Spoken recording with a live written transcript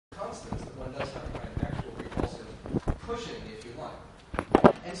one does have a kind of actual repulsive pushing, if you like.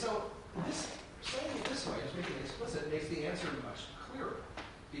 And so saying it this way, just making it explicit, makes the answer much clearer.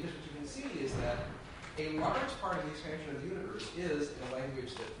 Because what you can see is that a large part of the expansion of the universe is, in a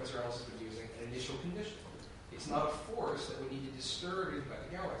language that Professor Ellis has been using, an initial condition. It's not a force that we need to disturb anything about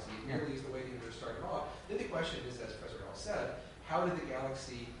the galaxy. It merely is the way the universe started off. Then the question is, as Professor Ellis said, how did the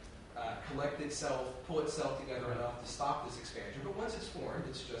galaxy collect itself, pull itself together enough to stop this expansion? But once it's formed,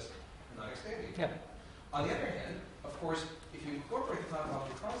 it's just not expanding. Yeah. On the other hand, of course, if you incorporate the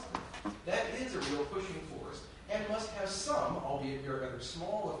cosmological constant, that is a real pushing force and must have some, albeit very rather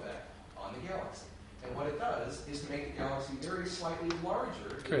small, effect on the galaxy. And what it does is to make the galaxy very slightly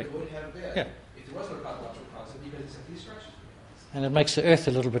larger than it would have been if there was no cosmological constant, because it simply stretches the galaxy. And it makes the Earth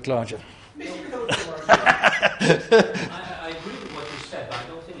a little bit larger. Makes the Earth a little bit larger. I agree with what you said, but I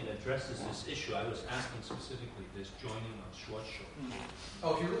don't think it addresses this issue. I was asking specifically this joining of Schwarzschild.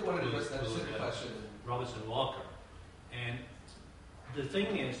 Oh, if you really wanted to address that specific question. Robertson Walker. And the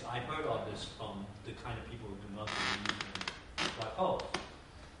thing is, I heard all this from the kind of people who do not believe in black holes.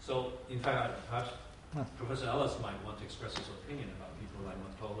 So, in fact, perhaps Professor Ellis might want to express his opinion about people like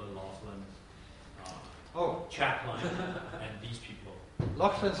Mottola, Laughlin, Chaplin, and these people.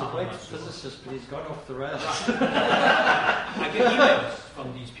 Laughlin's a great physicist, but he's gone off the rails. I get emails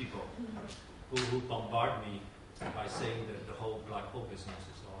from these people who bombard me by saying that the whole black hole business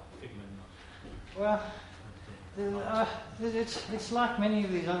is all figment. Well, it's like many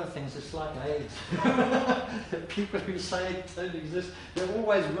of these other things. It's like AIDS. People who say it don't exist, there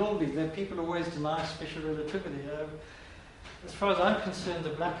always will be. There are people who always deny special relativity. As far as I'm concerned,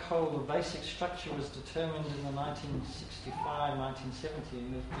 the black hole, the basic structure was determined in the 1965, 1970,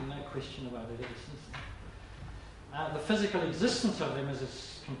 and there's been no question about it ever since then. The physical existence of them is a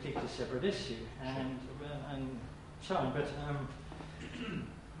completely separate issue, and so on.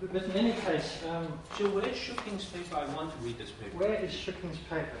 But in any case... so where is Schucking's paper? I want to read this paper. Where is Schucking's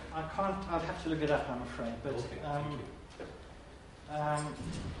paper? I can't... I'd have to look it up, I'm afraid. But okay, I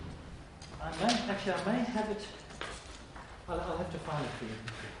may have it... I'll have to find it for you.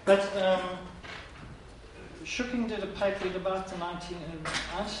 But Schucking did a paper at about the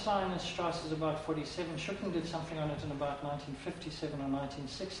Einstein and Strauss is about 47. Schucking did something on it in about 1957 or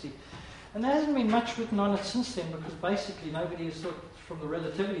 1960. And there hasn't been much written on it since then, because basically nobody has thought, from the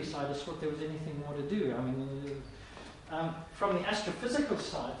relativity side, has thought there was anything more to do. I mean, from the astrophysical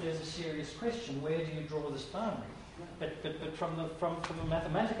side, there's a serious question: where do you draw this boundary? But from the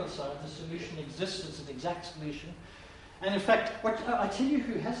mathematical side, the solution exists as an exact solution. And in fact, what I tell you,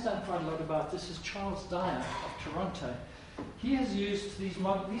 who has done quite a lot about this is Charles Dyer of Toronto. He has used these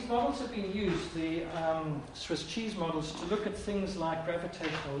models. These models have been used, the Swiss cheese models, to look at things like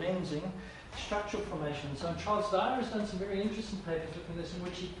gravitational lensing, structural formation, and so on. Charles Dyer has done some very interesting papers looking at this, in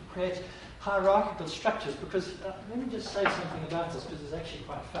which he creates hierarchical structures. Because let me just say something about this, because it's actually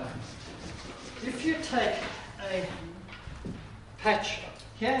quite fun. If you take a patch,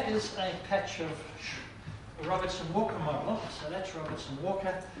 here is a patch of Robertson-Walker model, so that's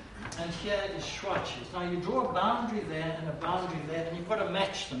Robertson-Walker, and here is Schwarzschild. Now you draw a boundary there and a boundary there, and you've got to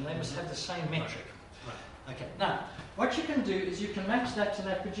match them. They must have the same metric. Right. Okay. Now, what you can do is you can match that to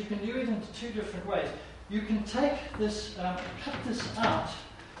that, but you can do it in two different ways. You can take this, cut this out,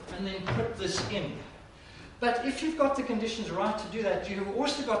 and then put this in. But if you've got the conditions right to do that, you've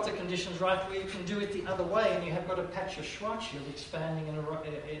also got the conditions right where you can do it the other way, and you have got a patch of Schwarzschild expanding in a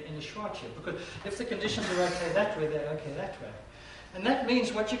Schwarzschild. Because if the conditions are okay that way, they're okay that way. And that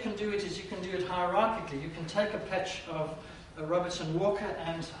means what you can do is you can do it hierarchically. You can take a patch of Robertson-Walker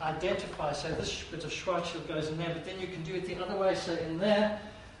and identify, so this bit of Schwarzschild goes in there, but then you can do it the other way. So in there,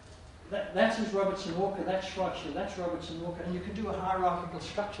 that is Robertson-Walker, that's Schwarzschild, that's Robertson-Walker, and you can do a hierarchical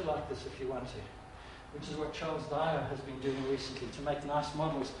structure like this if you want to, which is what Charles Dyer has been doing recently, to make nice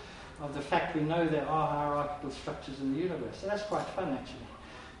models of the fact we know there are hierarchical structures in the universe. So that's quite fun, actually.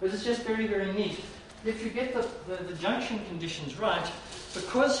 But it's just very, very neat. If you get the junction conditions right,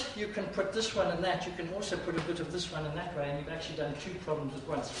 because you can put this one in that, you can also put a bit of this one in that way, and you've actually done two problems at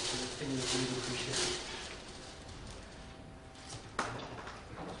once, which is a thing that we really appreciate.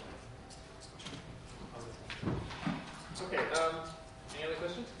 Okay, any other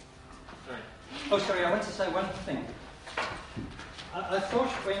questions? All right. Oh, sorry, I want to say one thing. I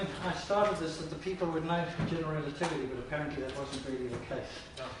thought when I started this that the people would know general relativity, but apparently that wasn't really the case.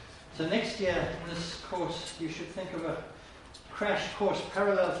 No. So next year in this course, you should think of a crash course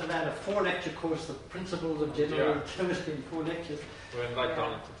parallel to that, a 4-lecture course, the principles of general relativity in 4 lectures. We'll invite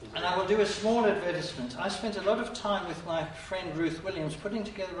Don. And I will do a small advertisement. I spent a lot of time with my friend Ruth Williams putting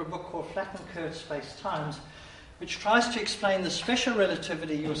together a book called Flattened Curved Space-Times, which tries to explain the special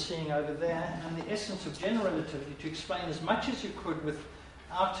relativity you're seeing over there and the essence of general relativity, to explain as much as you could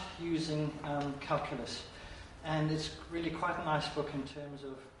without using calculus. And it's really quite a nice book in terms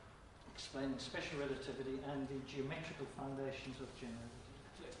of explaining special relativity and the geometrical foundations of general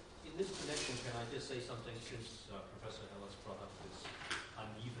relativity. In this connection, can I just say something since Professor Ellis brought up this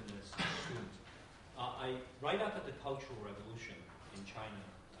unevenness in students? Right after the Cultural Revolution in China,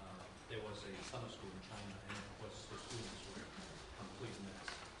 there was a summer school in China, and of course the students were a complete mess.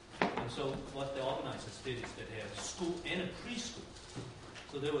 And so what the organizers did is that they had a school and a preschool.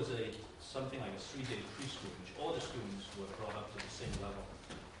 So there was something like a 3-day preschool, in which all the students were brought up to the same level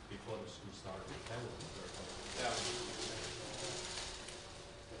before the school started. That was very helpful. Yeah.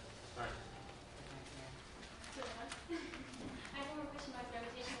 Alright. So, I have one question about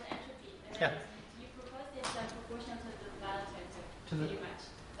gravitational entropy. Yeah. You proposed it's proportional to the relative, pretty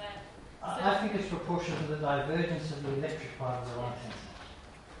much. But I think it's proportional to the divergence of the electric part of the right hand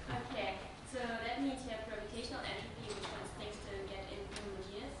side. okay, so that means you have gravitational entropy, which wants things to get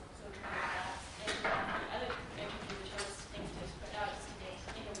inhomogeneous, so kind of that, and you have the other entropy, which wants things to spread out to get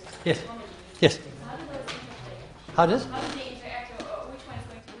inhomogeneous. Yes. Yes. How do those intersect? How does? How do they interact, or which one is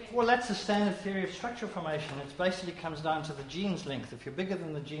going to win? Well, that's the standard theory of structural formation. It basically comes down to the gene's length. If you're bigger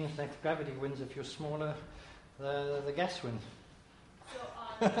than the gene's length, gravity wins. If you're smaller, the gas wins. So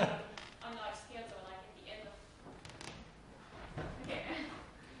on large scales, or like at the end of... Okay.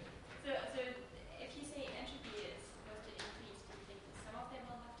 So if you say entropy is supposed to increase, do you think that some of them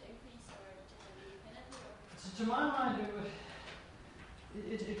will have to increase, or differently independently? Or? So to my mind,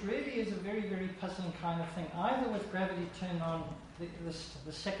 it really is a very, very puzzling kind of thing. Either with gravity turned on,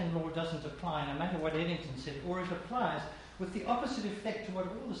 the second law doesn't apply, no matter what Eddington said, or it applies with the opposite effect to what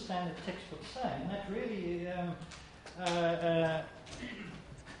all the standard textbooks say. And that really,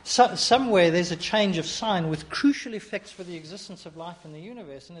 somewhere there's a change of sign with crucial effects for the existence of life in the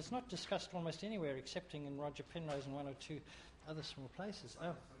universe, and it's not discussed almost anywhere, excepting in Roger Penrose and one or two other small places.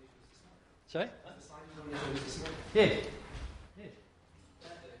 Oh, sorry? Yes. Yes.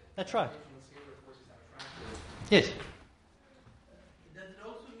 That's right. Yes. Does it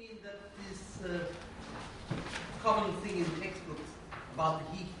also mean that this common thing in textbooks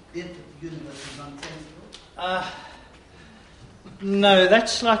about the heat density of the universe is nonsensical? No,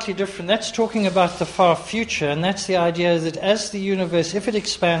 that's slightly different. That's talking about the far future, and that's the idea that as the universe, if it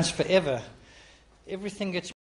expands forever, everything gets